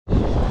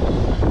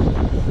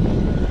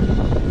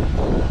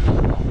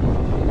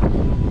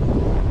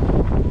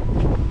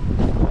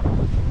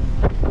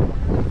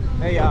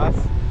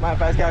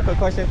ask you a quick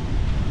question?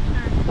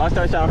 Lost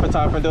star shower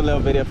photographer, do a little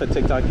video for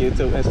TikTok,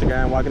 YouTube,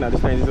 Instagram, walking out to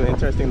strangers with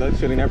interesting looks,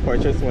 shooting their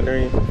portraits,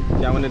 wondering if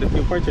y'all wanted a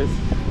few portraits.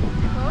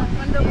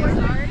 Want the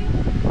portrait already? You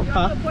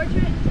want the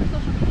portrait for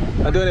social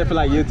media? I'm doing it for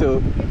like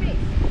YouTube. Your face.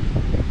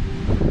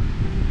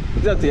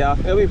 It's up to y'all.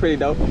 It'll be pretty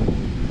dope. Oh,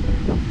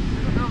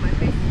 my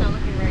face is not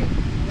looking right.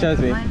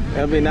 Trust me,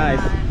 it'll be nice.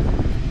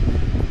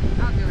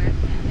 I'll do it.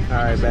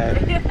 Alright,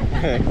 bad.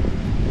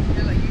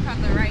 You're like, you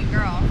caught the right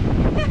girl.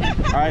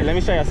 Alright, let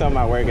me show you some of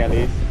my work at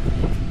least.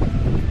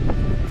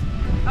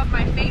 Of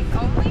my face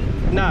only?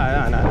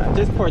 No.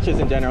 Just portraits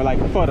in general, like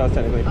photos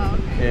technically. Oh,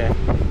 okay. Yeah.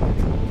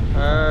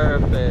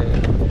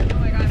 Perfect. Oh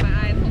my god, my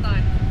eyes. Hold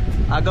on.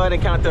 I'll go ahead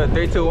and count to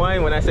 3, 2,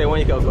 1. When I say 1,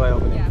 you go ahead and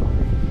open it. Yeah.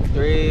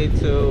 3,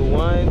 2,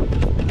 1.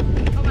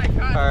 Oh my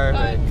god.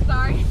 Perfect.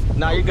 Sorry.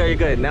 No, you're good, you're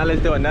good. Now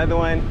let's do another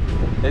one.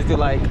 Let's do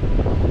like,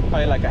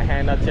 probably like a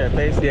hand up to your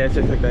face. Yeah, it's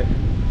just like that.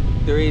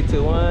 3,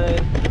 2, 1.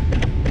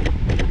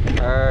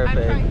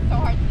 Perfect. I'm trying so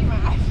hard to keep my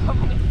eyes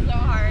open. It's so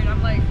hard.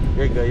 I'm like...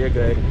 You're good, you're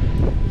good.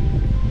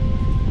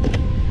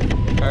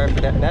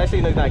 Perfect. That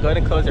actually looks nice. Go ahead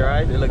and close your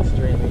eyes. It looks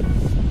dreamy.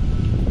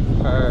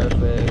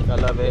 Perfect. I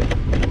love it.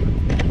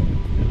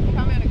 You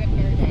caught me on a good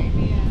hair day.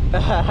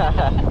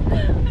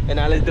 Yeah. And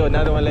now let's do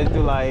another one. Let's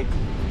do like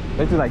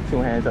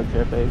 2 hands up to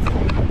your face.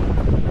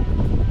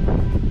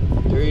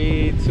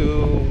 3,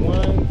 2,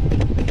 1.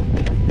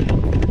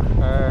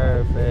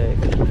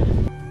 Perfect.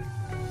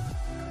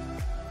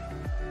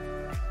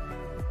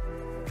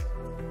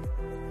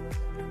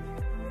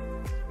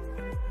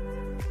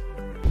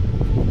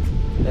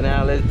 And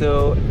now let's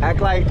do, act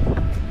like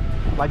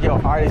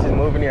your artist is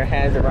moving your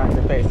hands around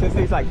your face. Since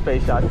these like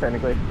face shots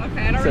technically.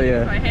 Okay, I don't really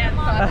use my hands,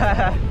 so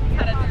I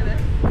gotta do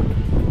this.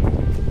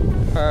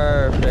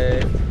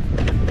 Perfect.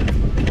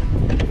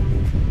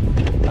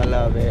 I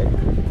love it.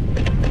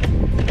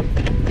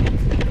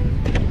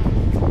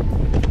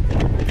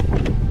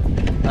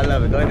 I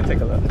love it. Go ahead and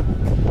take a look.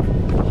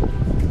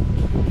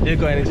 You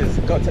go ahead and just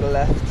go to the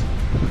left.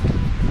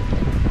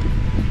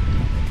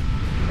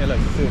 It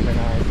looks super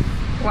nice.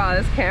 Wow,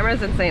 this camera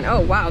is insane. Oh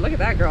wow, look at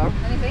that girl.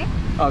 Let me see.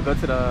 Oh, go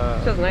to the...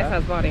 She has a nice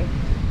ass body.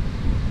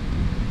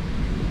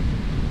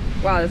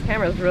 Wow, this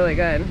camera is really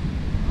good.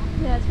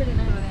 Yeah, it's pretty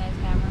nice. Really nice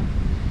camera.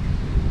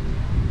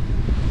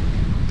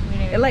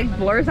 It like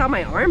blurs out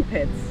my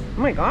armpits.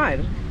 Oh my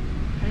god.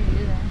 How do you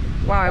do that?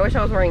 Wow, I wish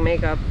I was wearing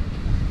makeup.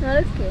 No,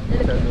 it looks cute. They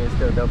look Trust me, cute. it's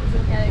still dope.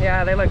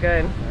 Yeah, they look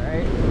good.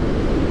 Alright.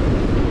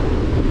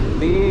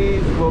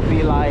 These will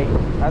be like,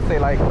 I'd say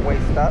like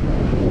waist up.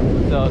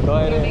 So go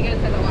ahead and... You want me to get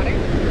into the water?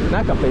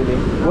 Not completely.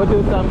 We'll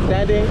do some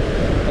standing,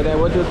 and then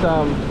we'll do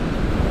some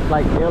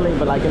like kneeling,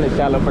 but like in the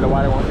shallow for the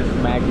water won't just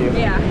smack you.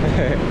 Yeah.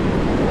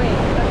 Wait,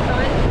 the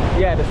sun?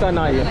 Yeah, the sun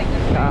on you. Like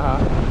this, right? Uh-huh.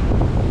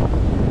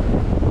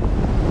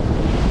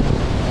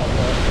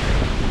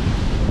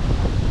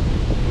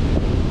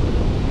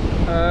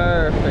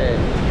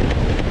 Perfect.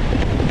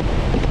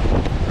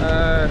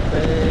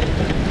 Perfect.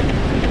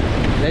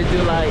 Let's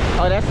do like,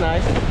 oh, that's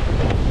nice.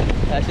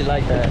 I actually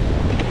like that.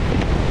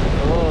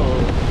 Oh.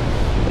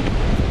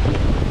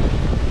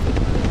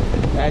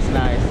 That's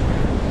nice.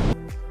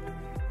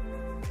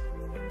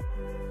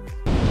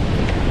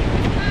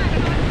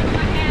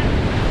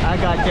 I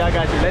got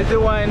you. Let's do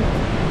one.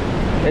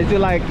 Let's do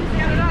like... I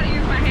don't know how to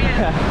use my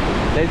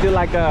hands. Let's do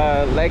like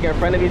a leg in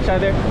front of each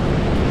other.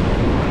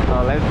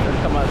 Oh, let's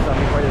come up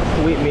something before they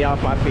sweep me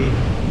off my feet.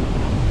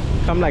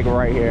 Come like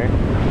right here.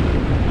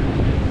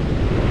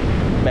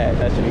 Bad,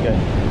 that should be good.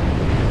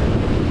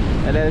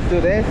 And then let's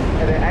do this,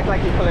 and then act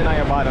like you're pulling on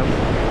your bottom.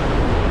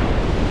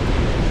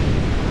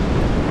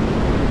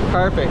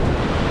 Perfect.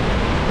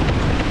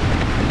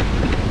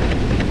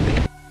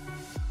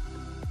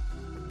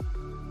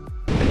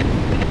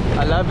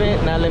 I love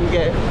it. Now let me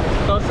get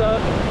closer.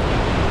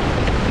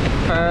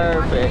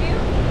 Perfect.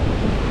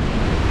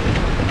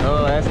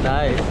 Oh, that's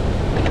nice.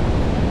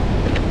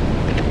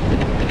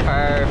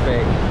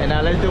 Perfect. And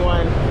now let's do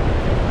one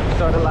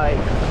sort of like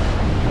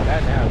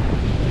that now.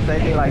 Same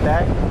thing like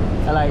that.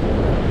 And like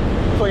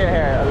pull your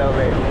hair a little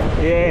bit.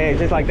 Yeah,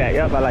 just like that.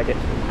 Yep, I like it.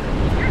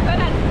 You're good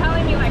at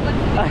telling me like what to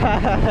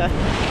do.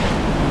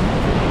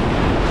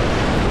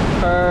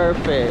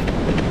 Perfect.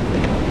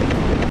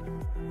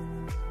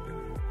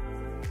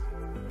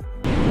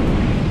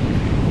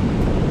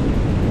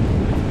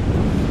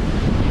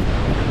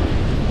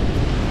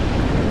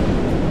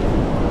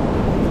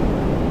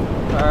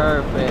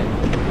 Perfect.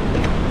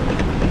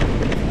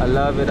 I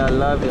love it, I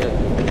love it.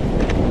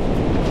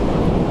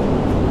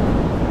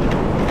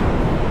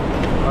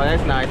 Oh,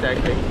 that's nice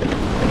actually.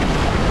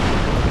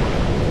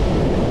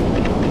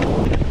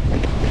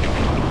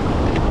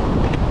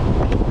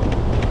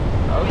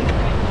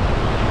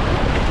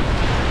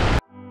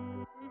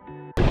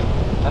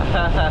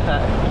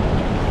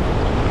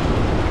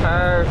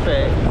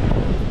 Perfect.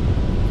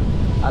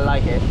 I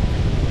like it.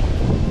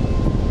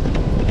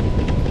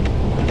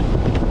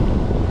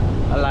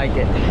 I like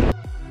it.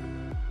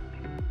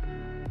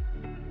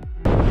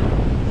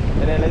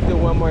 And then let's do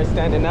one more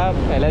standing up,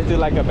 and let's do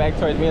like a back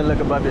towards me and look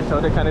above your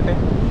shoulder kind of thing.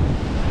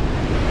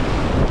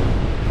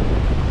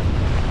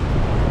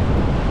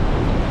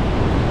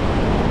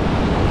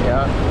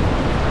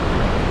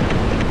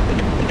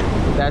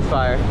 That's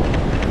fire.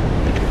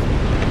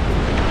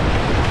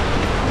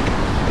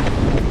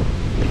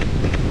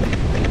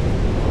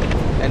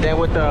 And then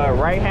with the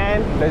right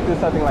hand, let's do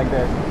something like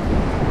this.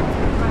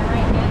 My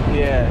right hand.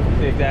 Yeah,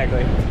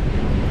 exactly.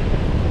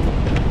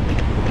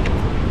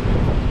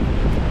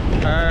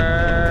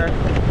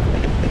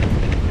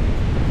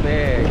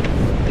 Big.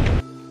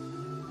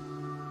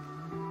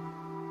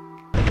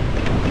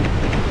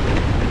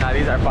 Nah,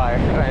 these are fire.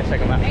 Go ahead and check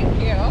them out. Thank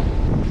you.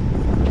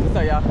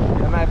 So y'all,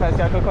 matter of fact,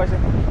 y'all, quick question.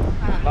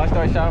 Long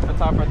story short, I'm a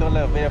photographer, do a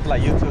little video for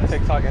like YouTube,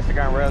 TikTok,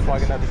 Instagram, Reels,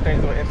 walking up the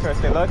streets with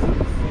interesting looks.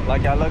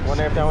 Like y'all look,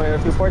 wonder if y'all wanted a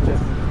few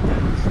portraits.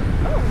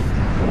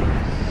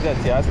 Yeah,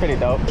 that's pretty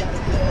dope. Do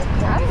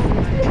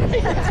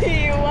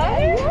you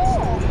want?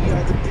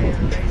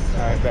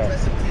 Alright,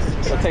 bet.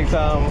 We'll take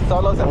some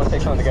solos and we'll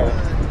take some together.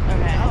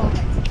 Okay.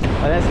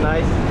 Oh, that's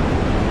nice.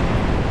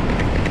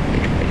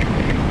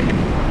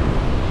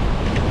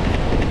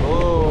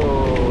 Ooh.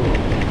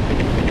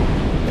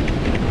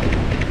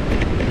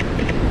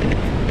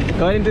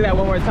 Go ahead and do that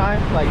one more time,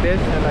 like this,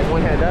 and like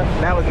one hand up.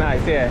 That was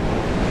nice, yeah.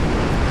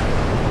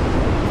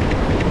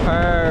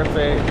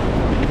 Perfect.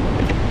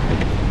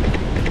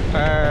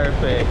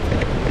 Perfect.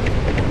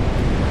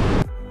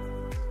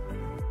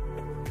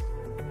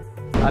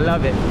 I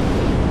love it.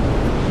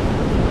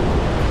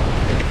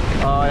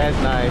 Oh,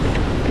 that's nice.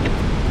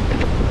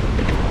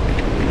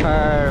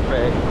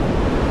 Perfect.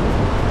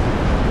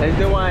 Let's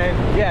do one,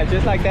 yeah,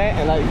 just like that,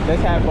 and like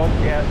let's have both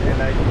together, and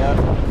like, yep,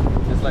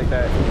 just like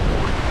that.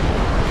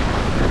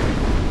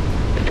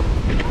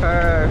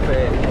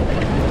 Perfect.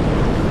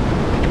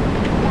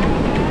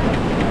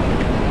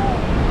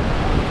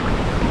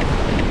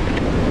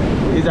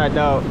 These are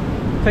dope.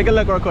 Take a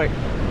look real quick.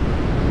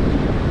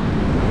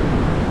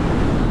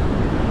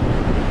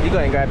 You go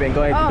ahead and grab it and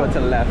go ahead and go to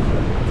the left.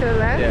 To the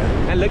left?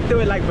 Yeah. And look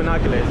through it like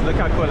binoculars. Look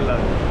how cool it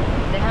looks.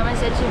 Déjame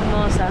ser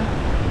chismosa.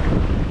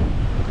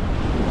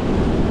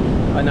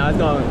 Oh no, it's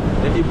going,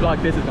 if you block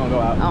this, it's going to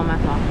go out. Oh, my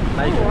fault.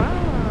 Now you can. Wow.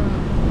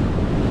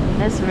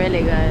 That's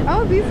really good.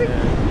 Oh, these are...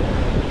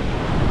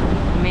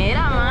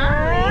 Mira,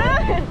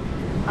 man.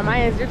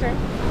 Amaya, it's your turn.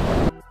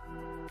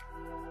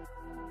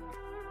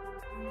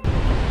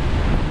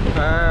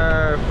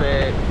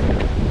 Perfect.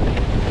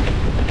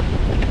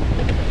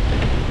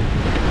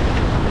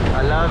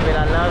 I love it,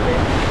 I love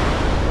it.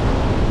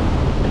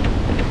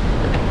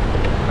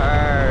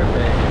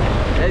 Perfect.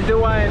 Let's do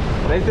one.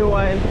 Let's do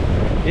one.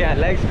 Yeah,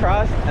 legs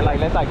crossed and like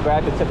let's like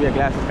grab the tip of your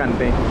glasses kind of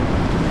thing.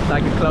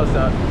 Like a close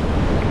up.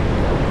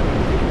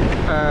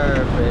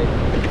 Perfect.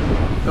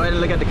 Go ahead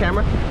and look at the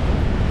camera.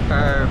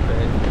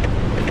 Perfect.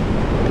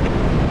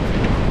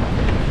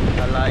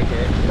 I like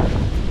it.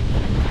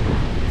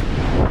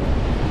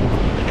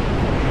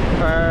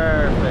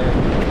 Perfect.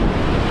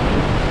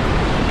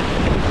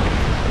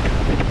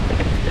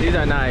 These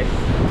are nice.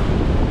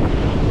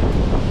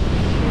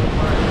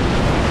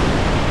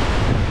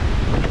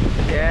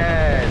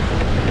 Yes.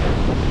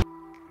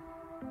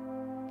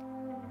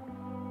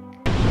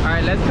 All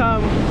right, let's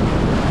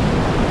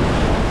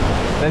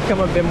come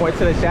a bit more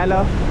to the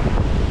shallow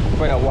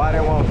where the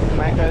water won't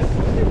smack us.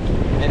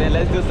 And then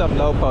let's do some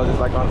low poses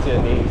like onto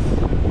your knees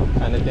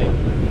kind of thing.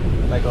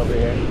 Like over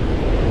here.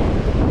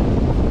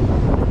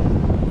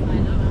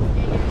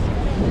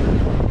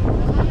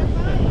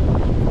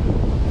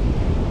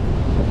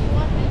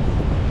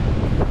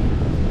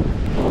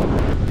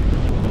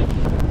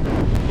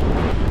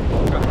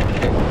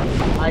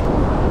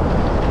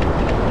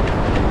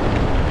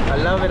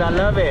 I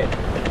love it.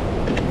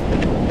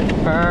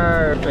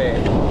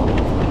 Perfect.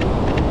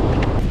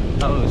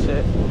 Oh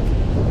shit.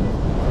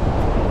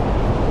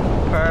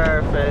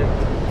 Perfect.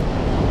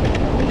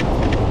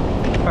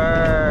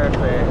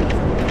 Perfect.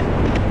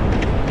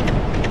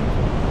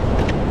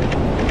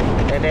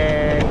 And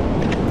then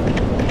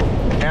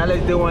now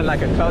let's do one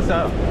like a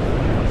close-up.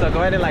 So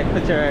go ahead and like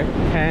put your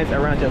hands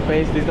around your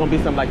face. There's gonna be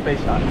some like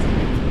face shots.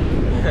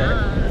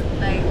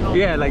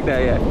 Yeah, like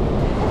that, yeah.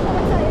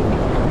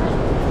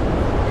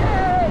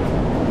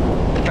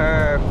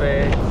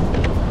 Perfect.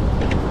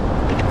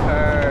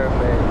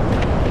 Perfect.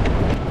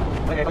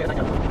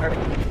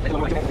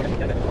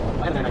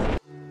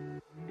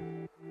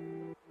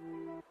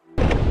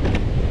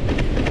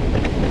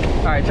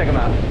 Alright, check them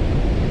out.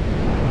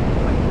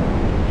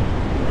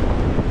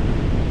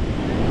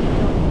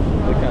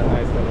 Look how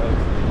nice that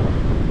looks.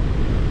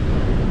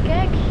 Qué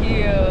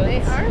cute. They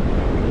are.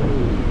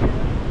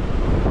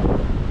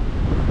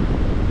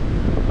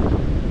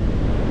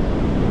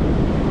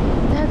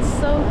 That's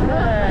so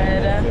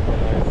good.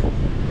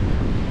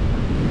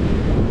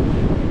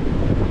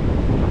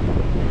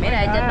 Mira,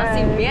 ella está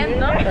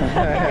sirviendo.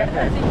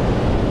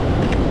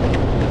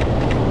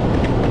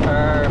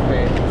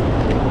 Perfect.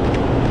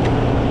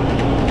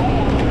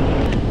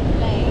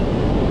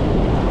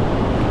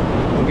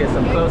 We'll get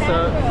some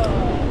close-ups.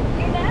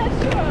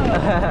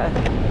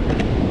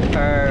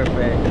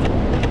 Perfect.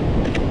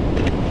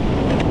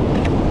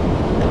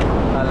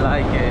 I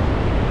like it.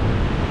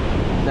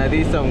 Now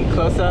these some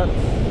close-ups.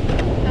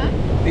 Huh?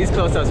 These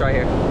close-ups right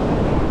here.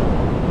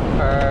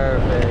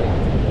 Perfect.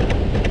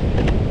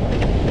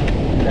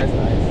 That's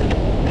nice.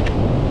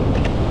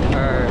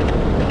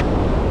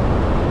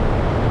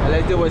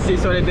 do what she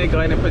sort of did. Go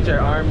ahead and put your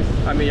arms,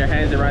 your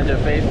hands around your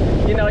face.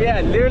 You know,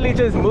 yeah, literally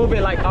just move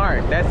it like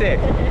art. That's it.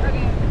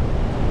 Okay.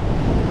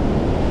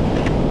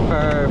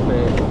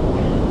 Perfect.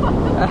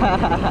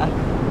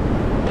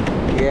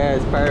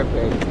 Yes,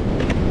 perfect.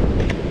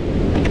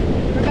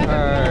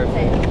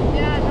 Perfect.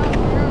 Yeah, no,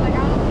 girl, like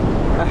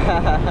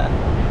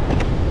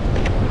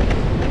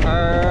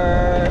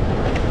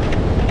Perfect.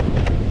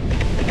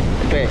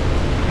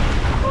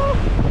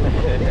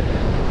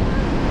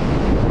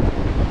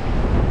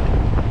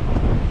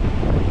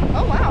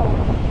 Oh wow.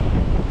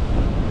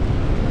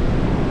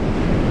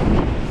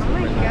 Oh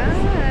my god,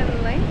 I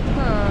like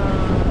them.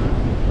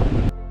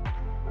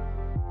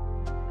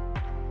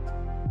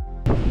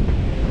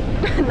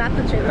 Not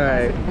the trailer.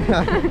 Alright.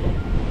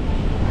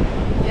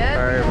 Yes.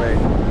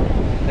 Perfect.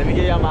 Let me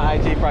get y'all my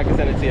IG before I can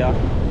send it to y'all.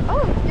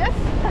 Oh, yes.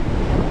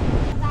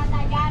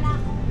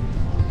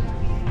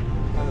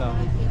 Hello.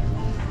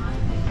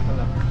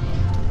 Hello.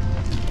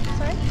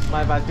 Sorry?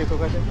 My advice, people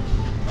question?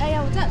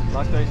 Yeah, what's up?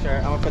 Long story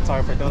short, I'm a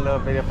photographer doing a little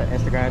video for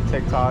Instagram,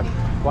 TikTok,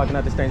 walking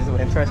out to strangers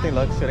with interesting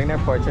looks, shooting their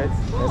portraits.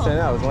 Cool. And so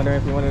I was wondering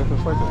if you wanted to do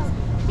portraits.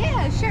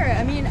 Yeah, sure.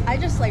 I mean, I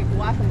just like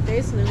wash my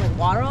face and there's like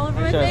water all over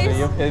my Trust me,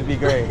 face. it'd be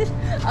great.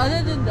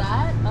 Other than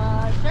that,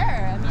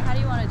 sure. I mean, how do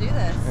you want to do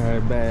this?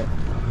 Alright, bet.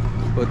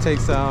 We'll take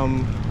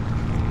some.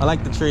 I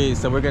like the trees,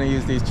 so we're gonna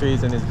use these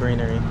trees and this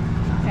greenery.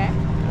 Okay.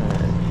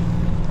 Alright.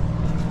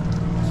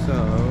 So.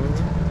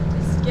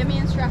 Just give me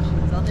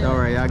instructions. I'll do it.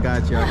 Alright, I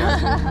got you.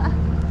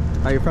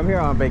 Are you from here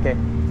or on vacay?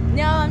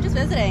 No, I'm just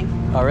visiting.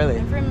 Oh, really?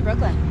 I'm from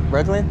Brooklyn.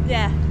 Brooklyn?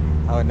 Yeah.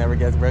 I would never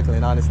guess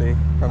Brooklyn, honestly.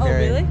 From Oh, here.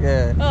 really?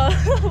 Yeah. Oh,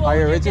 what Are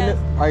you would guess?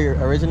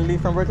 originally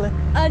from Brooklyn?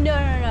 No.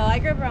 I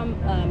grew up from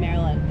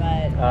Maryland,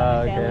 but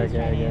my family's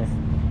Chinese.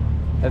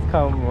 Let's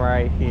come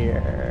right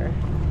here.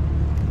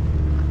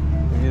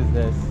 Use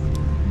this.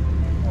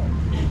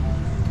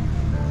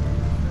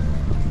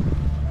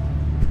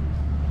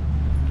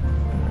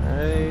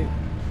 Alright.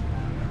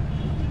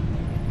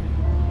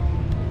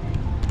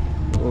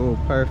 Oh,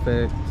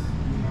 perfect.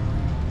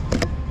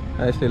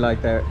 I actually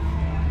like that.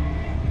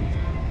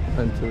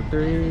 1, 2,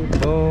 3,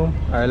 boom.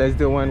 Alright, let's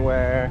do one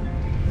where.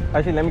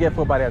 Actually, let me get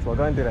full body as well.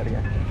 Go ahead and do that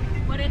again.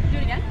 What did do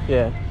it again?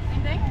 Yeah.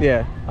 Same thing?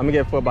 Yeah, I'm gonna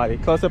get full body.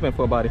 Close up and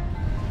full body.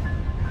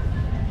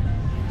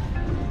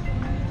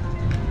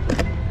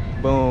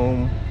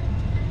 Boom.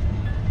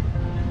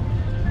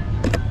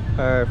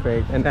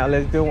 Perfect. And now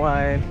let's do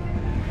one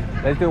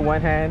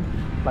hand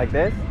like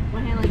this.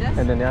 One hand like this?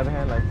 And then the other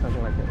hand like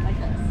something like this. Like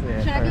this. Yeah,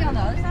 Should I be perfect. on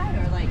the other side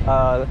or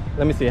like?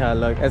 Let me see how it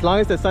looks. As long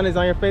as the sun is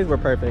on your face, we're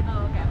perfect.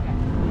 Oh, okay.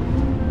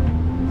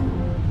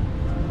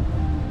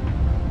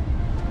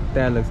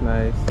 That looks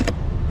nice.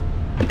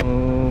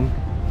 Boom.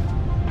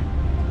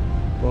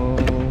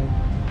 Boom.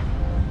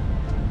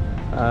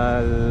 I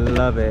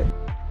love it.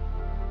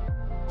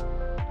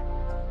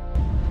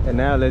 And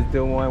now let's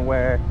do one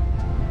where,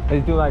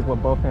 let's do like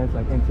with both hands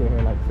like into your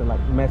hair, like to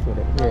like mess with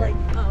it. Oh, Yeah. like,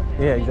 oh,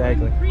 okay. Yeah,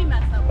 exactly.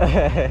 Pre-messed up with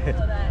it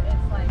so that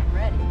it's like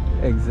ready.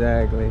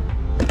 Exactly.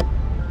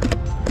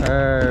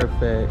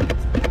 Perfect.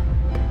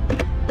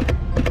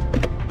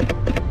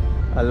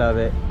 I love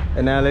it.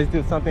 And now let's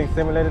do something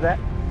similar to that.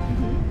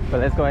 But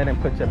let's go ahead and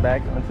put your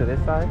back onto this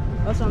side.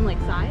 Oh, so I'm like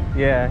side?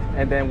 Yeah,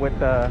 and then with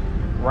the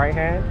right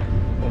hand,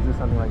 let's do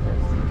something like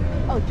this.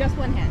 Oh, just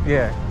one hand?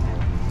 Yeah.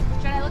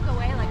 Okay. Should I look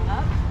away, like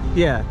up?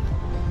 Yeah.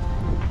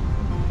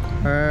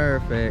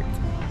 Perfect.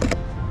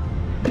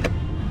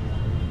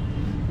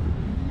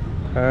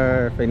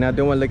 Perfect. Now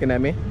do one looking at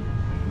me?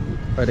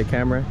 Or the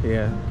camera?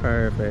 Yeah,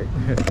 perfect.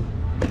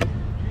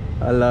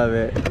 I love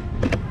it.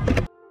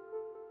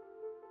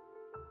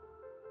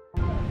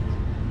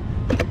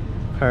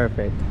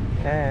 Perfect.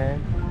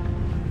 And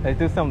let's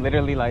do some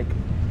literally like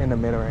in the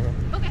middle right here.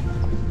 Okay.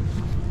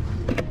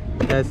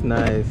 That's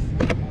nice.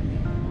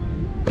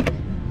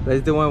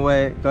 Let's do one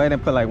way. Go ahead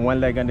and put like one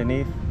leg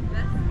underneath.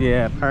 This?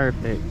 Yeah,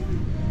 perfect.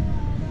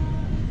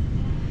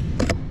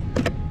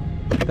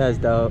 That's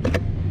dope.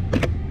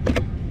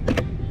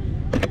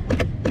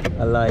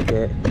 I like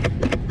it.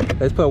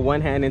 Let's put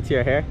one hand into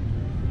your hair.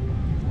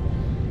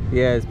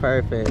 Yeah, it's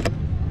perfect.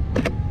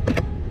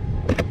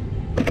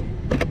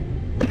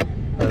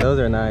 Oh, those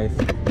are nice.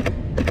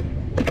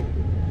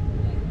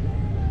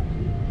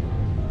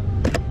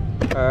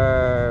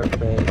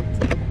 Perfect.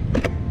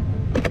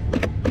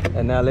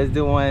 And now let's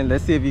do one.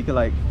 Let's see if you can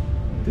like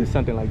do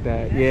something like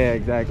that. Yeah,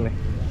 exactly.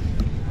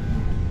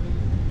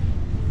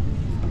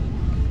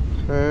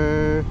 Perfect.